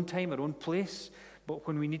own time, our own place. But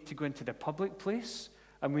when we need to go into the public place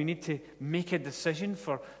and we need to make a decision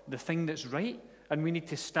for the thing that's right and we need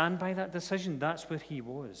to stand by that decision, that's where he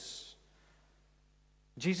was.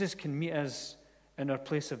 Jesus can meet us in our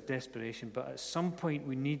place of desperation, but at some point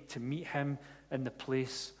we need to meet him in the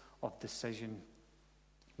place of decision.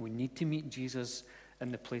 We need to meet Jesus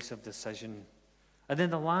in the place of decision. And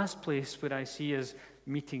then the last place where I see is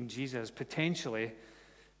meeting Jesus, potentially,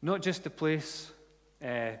 not just the place,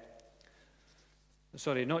 not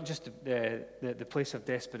just the place of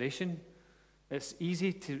desperation. It's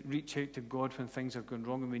easy to reach out to God when things are going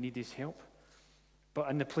wrong and we need his help, but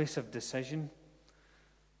in the place of decision,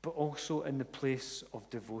 but also in the place of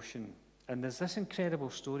devotion. And there's this incredible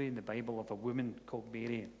story in the Bible of a woman called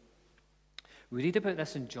Mary. We read about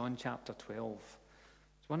this in John chapter 12.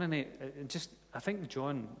 It's one of I think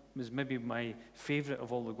John was maybe my favorite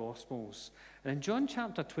of all the Gospels. And in John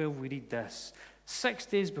chapter 12, we read this. 6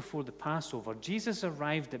 days before the Passover, Jesus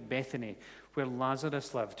arrived at Bethany, where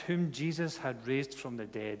Lazarus lived, whom Jesus had raised from the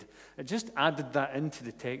dead. It just added that into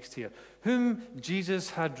the text here. Whom Jesus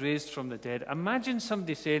had raised from the dead. Imagine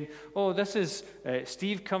somebody saying, oh, this is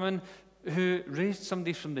Steve coming, who raised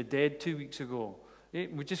somebody from the dead 2 weeks ago.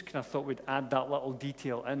 We just kind of thought we'd add that little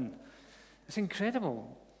detail in. It's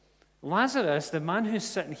incredible. Lazarus, the man who's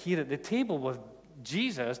sitting here at the table with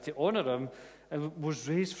Jesus to honor him, was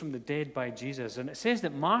raised from the dead by Jesus. And it says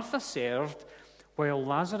that Martha served while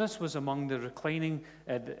Lazarus was among the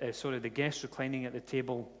the guests reclining at the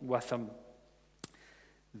table with him.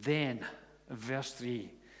 Then, verse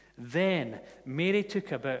 3, then Mary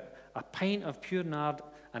took about a pint of pure nard,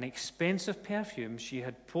 an expensive perfume. She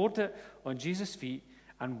had poured it on Jesus' feet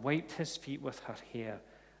and wiped his feet with her hair.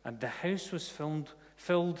 And the house was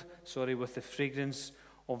filled with the fragrance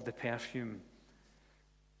of the perfume.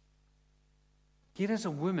 Here is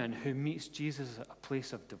a woman who meets Jesus at a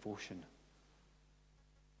place of devotion.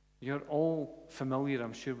 You're all familiar,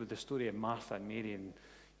 I'm sure, with the story of Martha and Mary. And,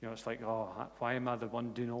 it's like, oh, why am I the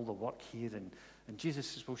one doing all the work here? And Jesus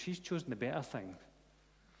says, well, she's chosen the better thing.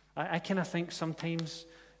 I kind of think sometimes,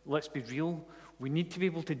 let's be real, we need to be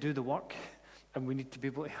able to do the work, and we need to be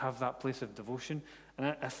able to have that place of devotion.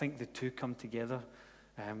 And I think the two come together.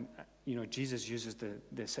 Jesus uses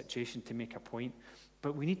the situation to make a point.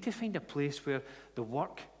 But we need to find a place where the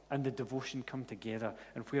work and the devotion come together,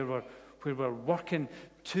 and where we're working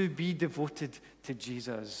to be devoted to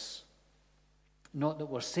Jesus. Not that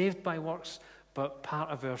we're saved by works, but part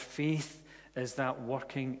of our faith is that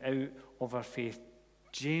working out of our faith.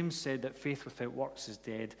 James said that faith without works is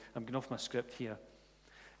dead. I'm going off my script here.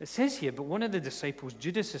 It says here, but one of the disciples,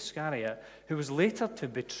 Judas Iscariot, who was later to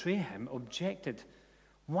betray him, objected.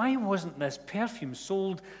 Why wasn't this perfume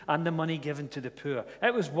sold and the money given to the poor?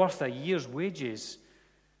 It was worth a year's wages.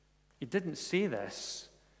 He didn't say this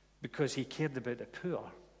because he cared about the poor,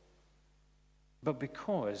 but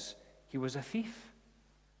because he was a thief.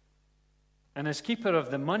 And as keeper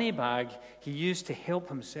of the money bag, he used to help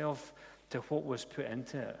himself to what was put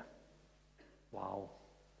into it. Wow.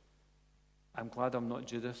 I'm glad I'm not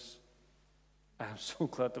Judas. I'm so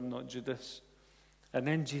glad I'm not Judas. And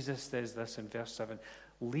then Jesus says this in verse 7,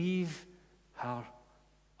 leave her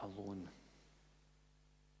alone.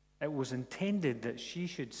 It was intended that she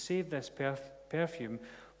should save this perfume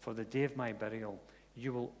for the day of my burial.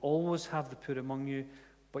 You will always have the poor among you,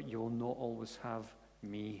 but you will not always have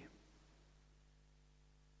me.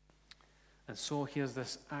 And so here's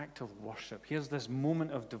this act of worship. Here's this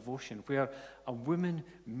moment of devotion where a woman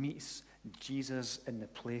meets Jesus in the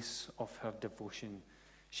place of her devotion.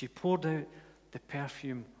 She poured out the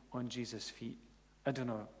perfume on Jesus' feet. I don't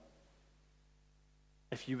know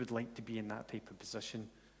if you would like to be in that type of position.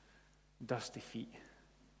 Dusty feet,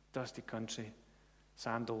 dusty country,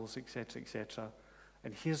 sandals, etc., etc.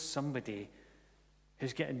 And here's somebody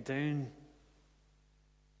who's getting down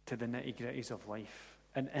to the nitty-gritties of life.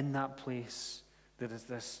 And in that place, there is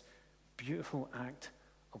this beautiful act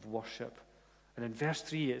of worship. And in verse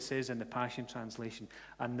 3, it says in the Passion Translation,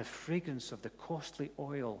 and the fragrance of the costly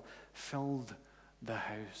oil filled the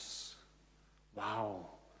house. Wow.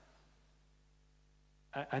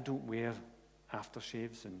 I don't wear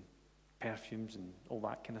aftershaves and perfumes and all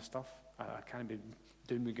that kind of stuff. I can't be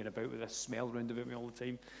doing me going about with this smell round about me all the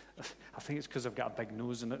time. I think it's because I've got a big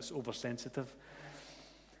nose and it's oversensitive.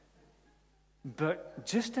 But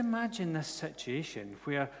just imagine this situation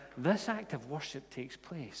where this act of worship takes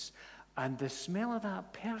place and the smell of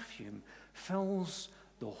that perfume fills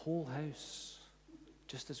the whole house.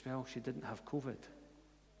 Just as well she didn't have COVID.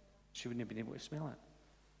 She wouldn't have been able to smell it.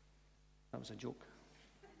 That was a joke.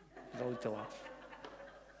 I was allowed to laugh.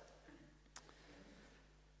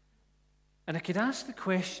 And I could ask the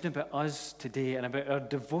question about us today and about our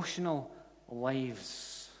devotional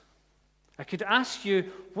lives. I could ask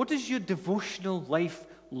you, what does your devotional life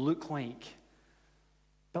look like?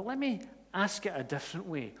 But let me ask it a different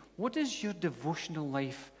way. What does your devotional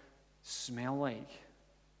life smell like?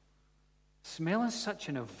 Smell is such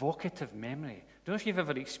an evocative memory. I don't know if you've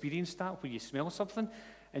ever experienced that, where you smell something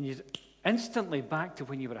and you're instantly back to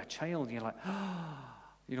when you were a child. And you're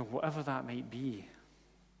like, whatever that might be.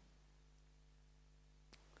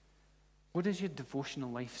 What does your devotional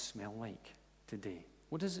life smell like today?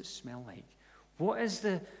 What does it smell like? What is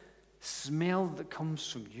the smell that comes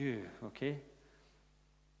from you, okay?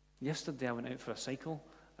 Yesterday I went out for a cycle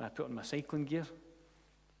and I put on my cycling gear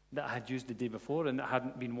that I had used the day before and that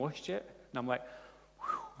hadn't been washed yet. And I'm like,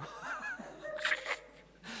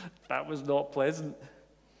 that was not pleasant.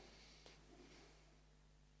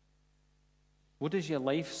 What does your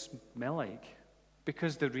life smell like?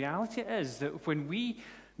 Because the reality is that when we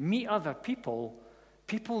meet other people,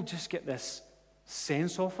 people just get this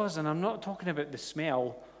sense of us, and I'm not talking about the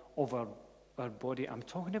smell of our body, I'm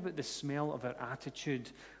talking about the smell of our attitude,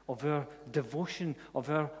 of our devotion, of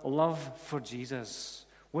our love for Jesus.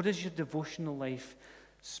 What does your devotional life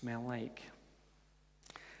smell like?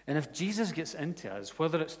 And if Jesus gets into us,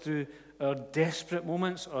 whether it's through our desperate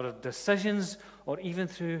moments or our decisions or even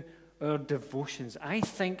through our devotions. I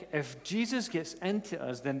think if Jesus gets into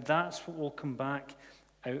us, then that's what will come back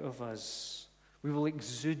out of us. We will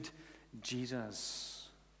exude Jesus.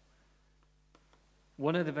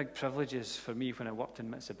 One of the big privileges for me when I worked in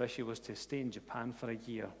Mitsubishi was to stay in Japan for a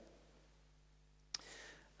year.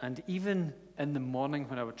 And even in the morning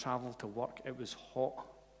when I would travel to work, it was hot.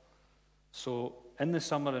 So in the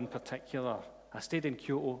summer in particular, I stayed in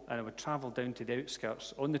Kyoto and I would travel down to the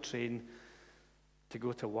outskirts on the train to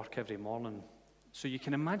go to work every morning. So you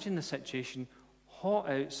can imagine the situation, hot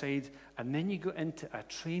outside, and then you go into a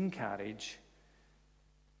train carriage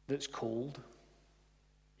that's cold,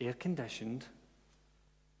 air-conditioned,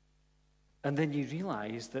 and then you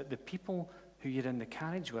realize that the people who you're in the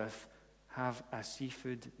carriage with have a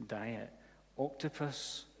seafood diet,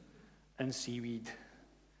 octopus and seaweed.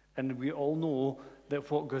 And we all know that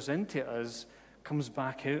what goes into us comes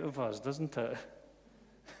back out of us, doesn't it?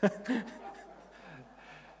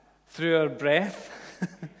 Through our breath,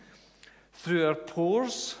 through our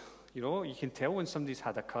pores. You know, you can tell when somebody's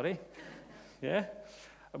had a curry. Yeah?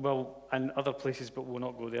 Well, and other places, but we'll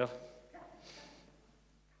not go there.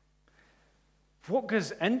 What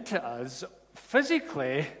goes into us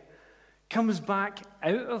physically comes back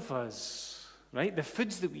out of us, right? The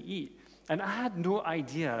foods that we eat. And I had no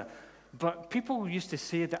idea, but people used to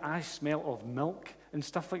say that I smell of milk and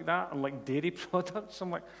stuff like that, and like dairy products.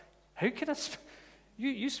 I'm like, how can I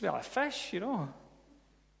you smell of fish, you know?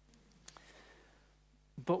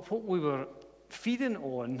 But what we were feeding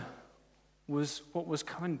on was what was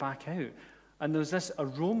coming back out. And there was this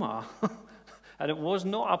aroma, and it was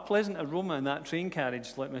not a pleasant aroma in that train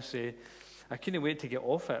carriage, let me say. I couldn't wait to get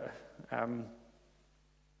off it.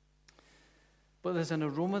 But there's an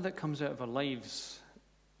aroma that comes out of our lives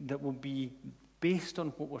that will be based on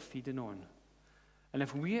what we're feeding on. And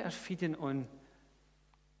if we are feeding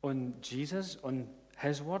on Jesus, on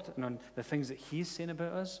His word, and on the things that He's saying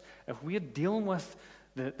about us, if we're dealing with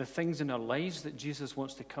the things in our lives that Jesus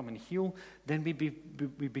wants to come and heal, then we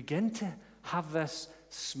begin to have this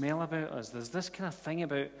smell about us. There's this kind of thing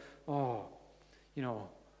about,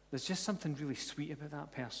 there's just something really sweet about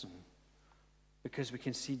that person because we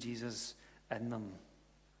can see Jesus in them.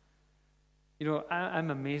 You know,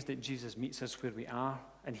 I'm amazed that Jesus meets us where we are,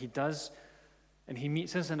 and He does, and He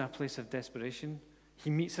meets us in a place of desperation. He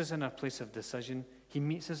meets us in a place of decision. He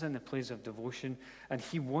meets us in a place of devotion, and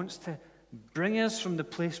He wants to bring us from the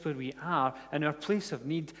place where we are in our place of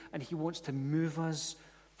need, and He wants to move us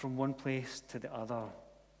from one place to the other.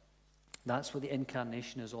 That's what the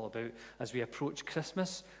incarnation is all about. As we approach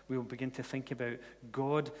Christmas, we will begin to think about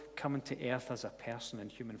God coming to earth as a person in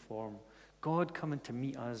human form. God coming to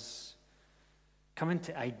meet us, coming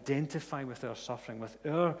to identify with our suffering, with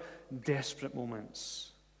our desperate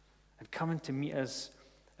moments, and coming to meet us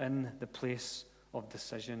in the place of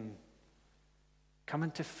decision,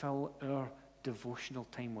 coming to fill our devotional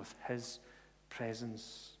time with His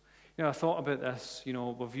presence. You know, I thought about this. You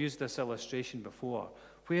know, we've used this illustration before.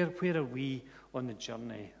 Where are we on the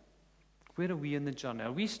journey? Where are we in the journey?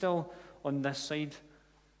 Are we still on this side?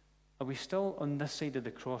 Are we still on this side of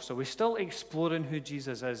the cross? Are we still exploring who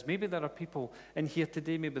Jesus is? Maybe there are people in here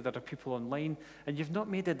today, maybe there are people online, and you've not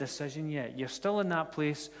made a decision yet. You're still in that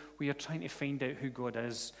place where you're trying to find out who God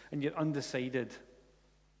is, and you're undecided.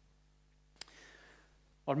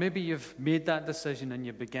 Or maybe you've made that decision and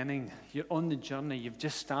you're beginning. You're on the journey. You've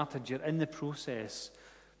just started. You're in the process.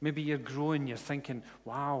 Maybe you're growing. You're thinking,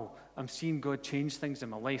 wow, I'm seeing God change things in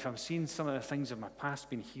my life. I'm seeing some of the things of my past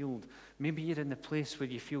being healed. Maybe you're in the place where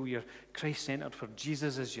you feel you're Christ-centered, where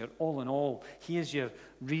Jesus is your all in all. He is your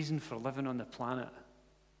reason for living on the planet.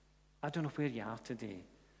 I don't know where you are today.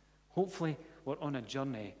 Hopefully, we're on a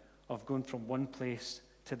journey of going from one place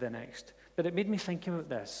to the next. But it made me think about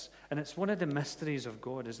this, and it's one of the mysteries of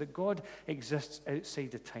God, is that God exists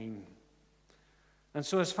outside of time. And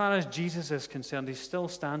so as far as Jesus is concerned, He's still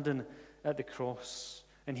standing at the cross,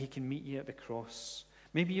 and He can meet you at the cross.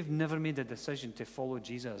 Maybe you've never made a decision to follow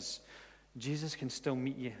Jesus. Jesus can still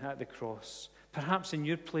meet you at the cross, perhaps in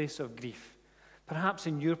your place of grief, perhaps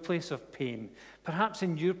in your place of pain, perhaps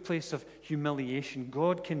in your place of humiliation.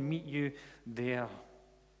 God can meet you there.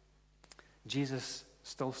 Jesus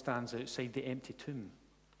still stands outside the empty tomb,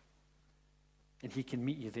 and He can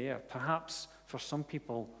meet you there. Perhaps for some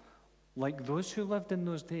people, like those who lived in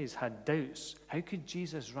those days, had doubts. How could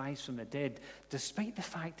Jesus rise from the dead, despite the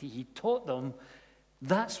fact that He taught them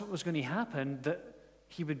that's what was going to happen, that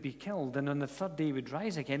He would be killed, and on the third day He would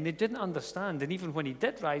rise again? They didn't understand, and even when He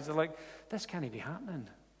did rise, they're like, this can't be happening.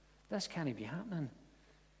 This can't be happening.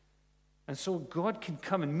 And so God can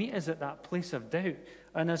come and meet us at that place of doubt.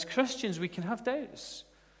 And as Christians, we can have doubts.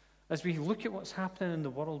 As we look at what's happening in the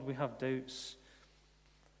world, we have doubts.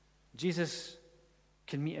 Jesus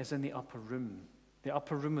can meet us in the upper room. The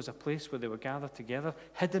upper room was a place where they were gathered together,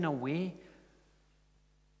 hidden away,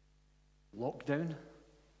 locked down,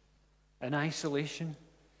 in isolation,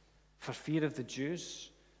 for fear of the Jews.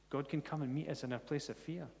 God can come and meet us in our place of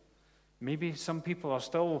fear. Maybe some people are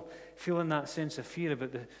still feeling that sense of fear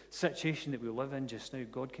about the situation that we live in just now.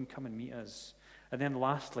 God can come and meet us. And then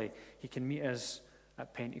lastly, he can meet us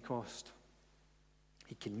at Pentecost.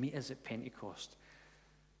 He can meet us at Pentecost.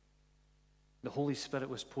 The Holy Spirit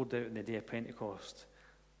was poured out on the day of Pentecost.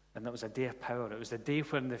 And that was a day of power. It was the day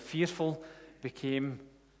when the fearful became,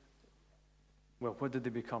 well, what did they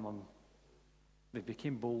become? They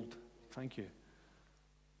became bold. Thank you.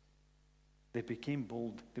 They became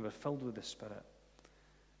bold. They were filled with the Spirit.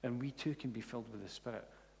 And we too can be filled with the Spirit.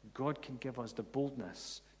 God can give us the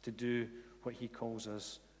boldness to do what he calls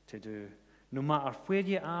us to do. No matter where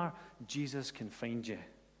you are, Jesus can find you.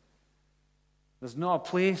 There's not a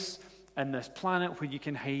place in this planet where you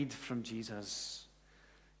can hide from Jesus.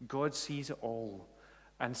 God sees it all.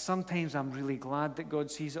 And sometimes I'm really glad that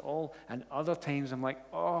God sees it all. And other times I'm like,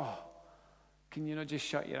 oh, can you not just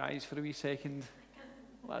shut your eyes for a wee second?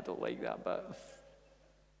 Well, I don't like that bit.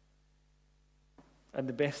 And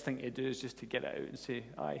the best thing to do is just to get it out and say,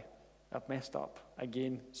 aye, I've messed up.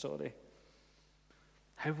 Again, sorry.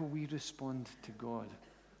 How will we respond to God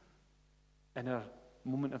in our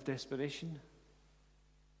moment of desperation?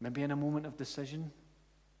 Maybe in a moment of decision?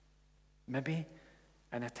 Maybe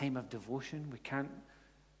in a time of devotion. We can't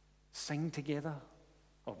sing together,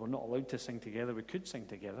 or we're not allowed to sing together. We could sing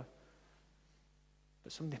together,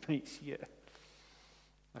 but somebody might see it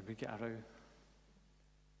and we get a row.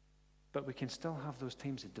 But we can still have those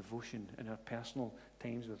times of devotion in our personal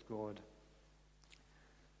times with God.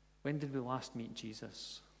 When did we last meet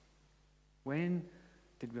Jesus? When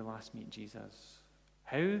did we last meet Jesus?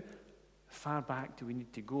 How far back do we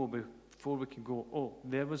need to go before we can go, oh,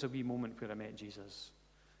 there was a wee moment where I met Jesus?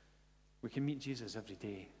 We can meet Jesus every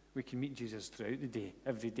day. We can meet Jesus throughout the day,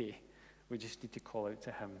 every day. We just need to call out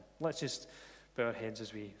to him. Let's just bow our heads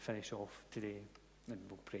as we finish off today, and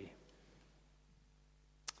we'll pray.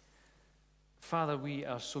 Father, we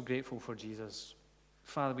are so grateful for Jesus.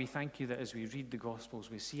 Father, we thank you that as we read the Gospels,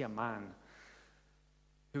 we see a man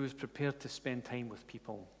who was prepared to spend time with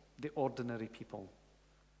people, the ordinary people,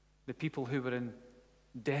 the people who were in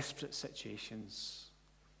desperate situations,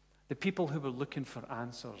 the people who were looking for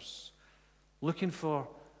answers, looking for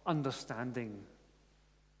understanding.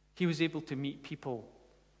 He was able to meet people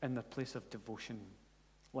in their place of devotion,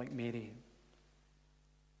 like Mary.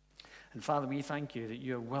 And Father, we thank you that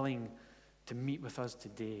you are willing to meet with us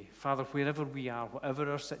today. Father, wherever we are,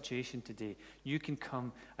 whatever our situation today, you can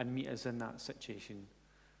come and meet us in that situation.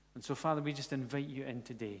 And so, Father, we just invite you in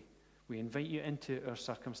today. We invite you into our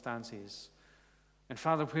circumstances. And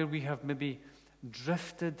Father, where we have maybe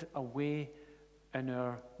drifted away in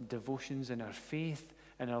our devotions, in our faith,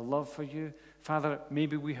 in our love for you, Father,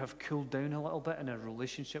 maybe we have cooled down a little bit in our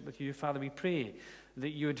relationship with you. Father, we pray that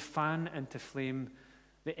you would fan into flame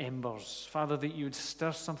the embers. Father, that you would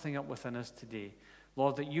stir something up within us today.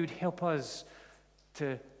 Lord, that you would help us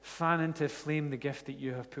to fan into flame the gift that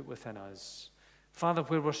you have put within us. Father,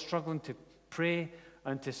 where we're struggling to pray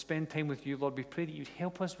and to spend time with you, Lord, we pray that you'd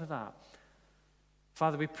help us with that.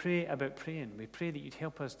 Father, we pray about praying. We pray that you'd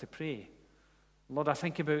help us to pray. Lord, I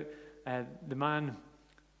think about the man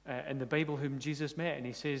in the Bible whom Jesus met, and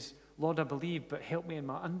he says, Lord, I believe, but help me in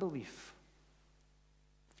my unbelief.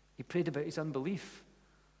 He prayed about his unbelief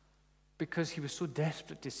because he was so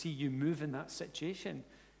desperate to see you move in that situation.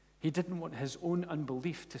 He didn't want his own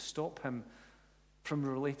unbelief to stop him from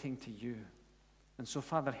relating to you. And so,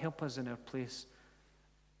 Father, help us in our place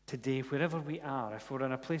today, wherever we are. If we're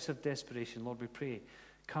in a place of desperation, Lord, we pray,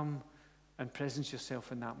 come and presence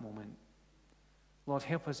yourself in that moment. Lord,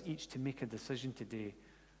 help us each to make a decision today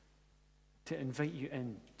to invite you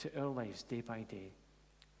in to our lives day by day.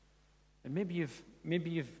 And maybe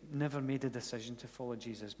you've never made a decision to follow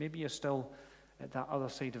Jesus. Maybe you're still at that other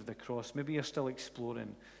side of the cross. Maybe you're still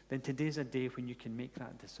exploring. Then today's a day when you can make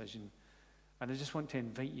that decision. And I just want to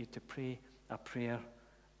invite you to pray a prayer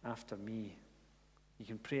after me. You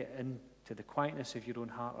can pray it into the quietness of your own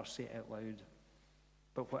heart or say it out loud.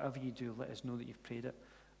 But whatever you do, let us know that you've prayed it,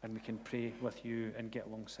 and we can pray with you and get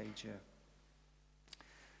alongside you.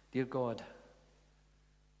 Dear God,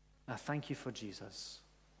 I thank you for Jesus.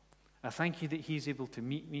 I thank you that he's able to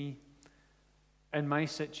meet me in my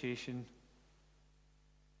situation,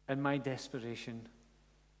 in my desperation.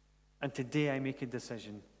 And today I make a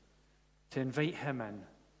decision to invite him in,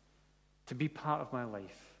 to be part of my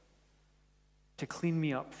life, to clean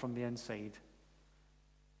me up from the inside,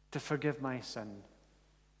 to forgive my sin.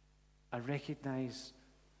 I recognize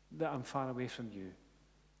that I'm far away from you.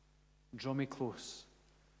 Draw me close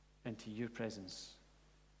into your presence.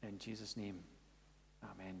 In Jesus' name,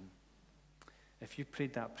 amen. If you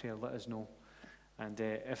prayed that prayer, let us know. And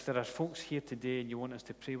if there are folks here today and you want us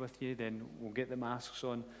to pray with you, then we'll get the masks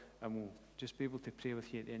on and we'll just be able to pray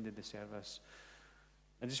with you at the end of the service.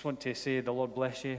 I just want to say the Lord bless you.